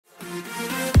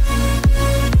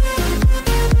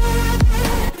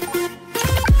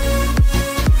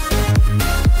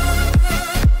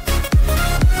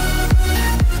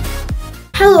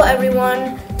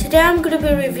I'm going to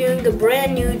be reviewing the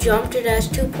brand new Geometry Dash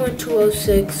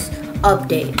 2.206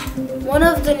 update. One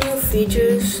of the new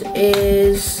features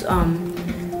is,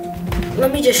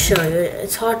 let me just show you.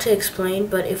 It's hard to explain,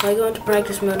 but if I go into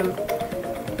practice mode and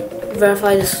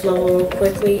verify this level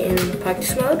quickly in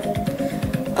practice mode,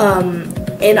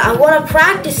 and I want to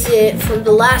practice it from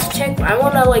the last checkpoint. I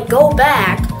want to like go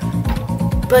back,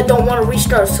 but don't want to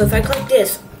restart. So if I click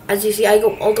this, as you see, I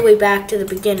go all the way back to the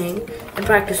beginning in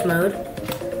practice mode.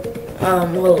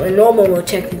 Well, in normal mode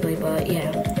technically, but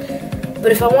yeah.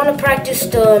 But if I want to practice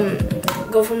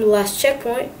go from the last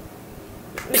checkpoint,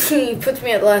 he puts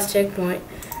me at the last checkpoint.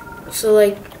 So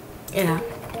like, yeah.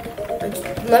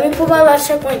 Let me put my last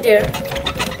checkpoint there,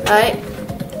 alright?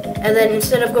 And then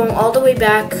instead of going all the way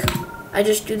back, I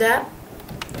just do that.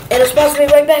 And it's supposed to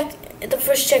be right back at the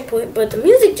first checkpoint, but the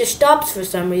music just stops for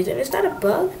some reason. Is that a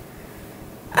bug?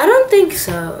 I don't think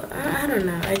so. I don't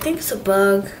know. I think it's a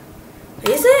bug.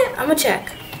 Is it? I'm gonna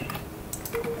check.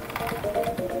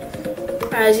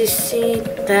 As you see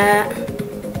that.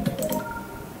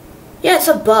 Yeah, it's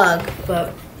a bug,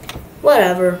 but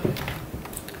whatever.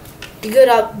 The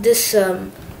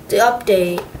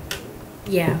update.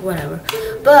 Yeah, whatever.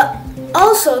 But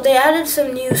also they added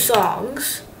some new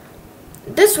songs.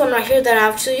 This one right here that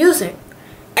I'm actually using.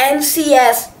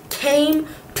 NCS came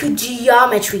to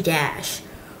Geometry Dash,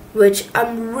 which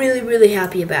I'm really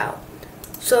happy about.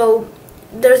 So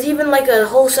there's even like a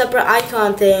whole separate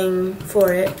icon thing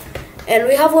for it. And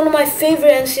we have one of my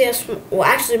favorite NCS, well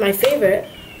actually my favorite.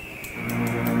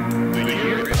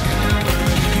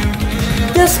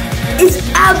 This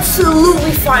is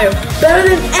absolutely fire. Better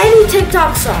than any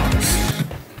TikTok songs.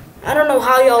 I don't know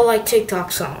how y'all like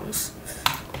TikTok songs.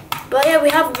 But yeah, we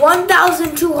have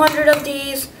 1,200 of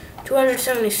these.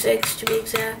 276 to be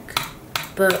exact.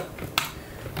 But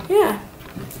yeah.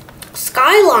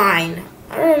 Skyline.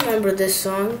 I don't remember this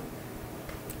song.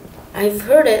 I've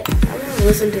heard it. I'm gonna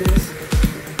listen to this.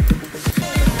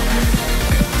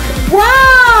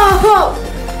 Wow!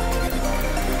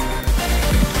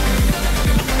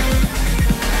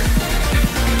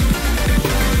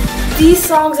 These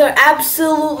songs are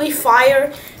absolutely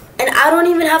fire, and I don't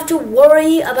even have to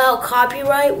worry about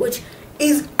copyright, which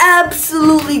is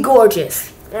absolutely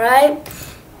gorgeous, right?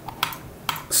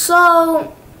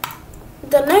 So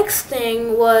the next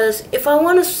thing was, if I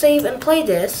want to save and play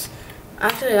this,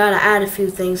 actually I gotta add a few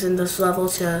things in this level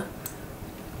to,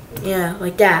 yeah,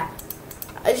 like that.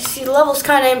 I just see the level's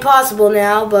kind of impossible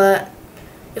now, but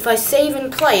if I save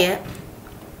and play it,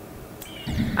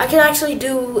 I can actually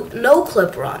do no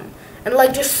clip run and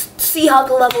like just see how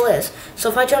the level is. So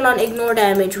if I turn on ignore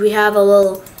damage, we have a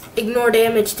little ignore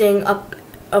damage thing up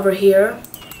over here,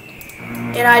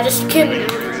 and I just can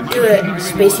do it.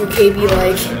 Space UK be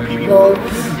like, lol.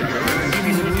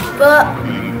 But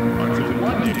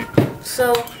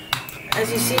so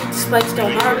as you see, the spikes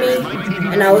don't harm me,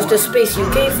 and I was just Space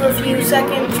UK for a few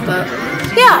seconds. But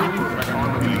yeah,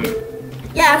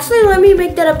 actually let me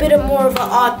make that a bit more of an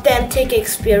authentic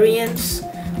experience.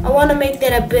 I want to make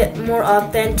that a bit more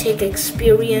authentic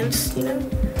experience, you know,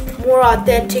 more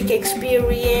authentic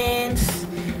experience.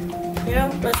 You know,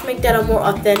 let's make that a more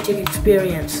authentic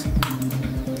experience.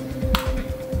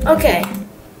 Okay,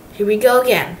 here we go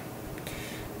again.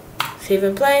 Save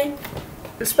and play.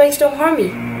 The spikes don't harm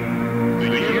me.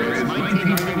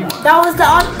 That was the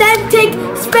authentic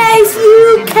Space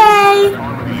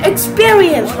UK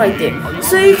experience right there.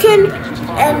 So you can,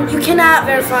 and you cannot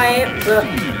verify it, but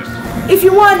if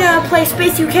you want to play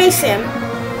Space UK Sim,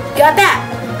 you got that.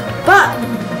 But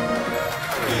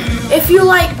if you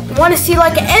like want to see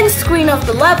like an end screen of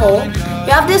the level,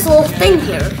 you have this little thing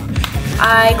here.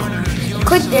 I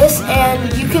click this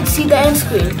and you can see the end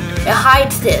screen. It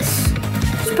hides this.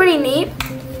 It's pretty neat,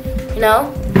 you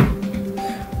know.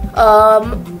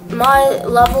 My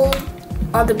level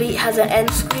on the beat has an end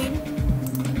screen.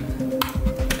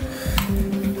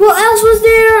 What else was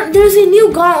there? There's a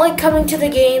new gauntlet coming to the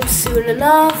game soon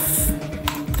enough.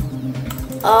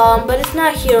 But it's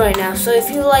not here right now. So if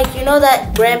you like, you know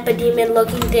that Grandpa Demon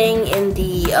looking thing in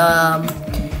the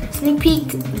sneak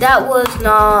peek? That was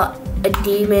not a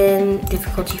demon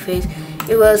difficulty phase.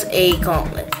 It was a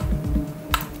gauntlet.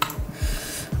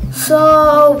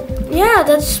 So yeah,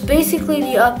 that's basically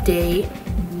the update.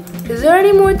 Is there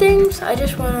any more things? I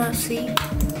just wanna see.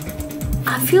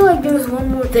 I feel like there's one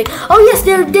more thing. Oh yes,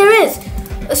 there is.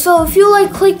 So if you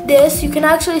like click this, you can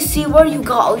actually see where you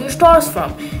got all your stars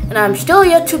from. And I'm still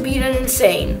yet to beat an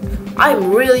insane.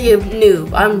 I'm really a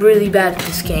noob. I'm really bad at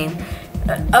this game.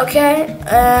 Okay,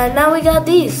 now we got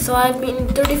these. So I've beaten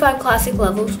 35 classic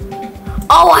levels.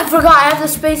 Oh, I forgot I have the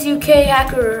Space UK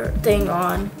hacker thing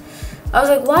on. I was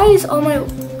like, why is all my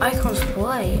icons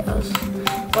white? I was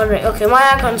wondering. Okay, my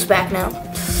icon's back now.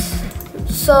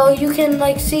 So you can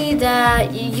like see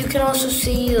that. You can also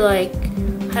see like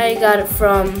how you got it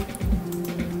from.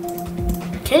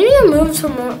 Can you get moons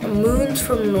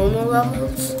from normal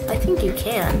levels? I think you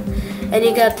can. And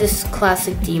you got this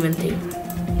classic demon thing,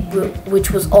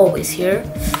 which was always here.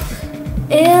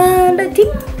 And I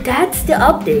think that's the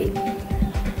update.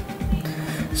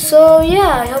 So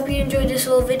yeah, I hope you enjoyed this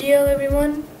little video,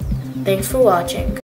 everyone. Thanks for watching.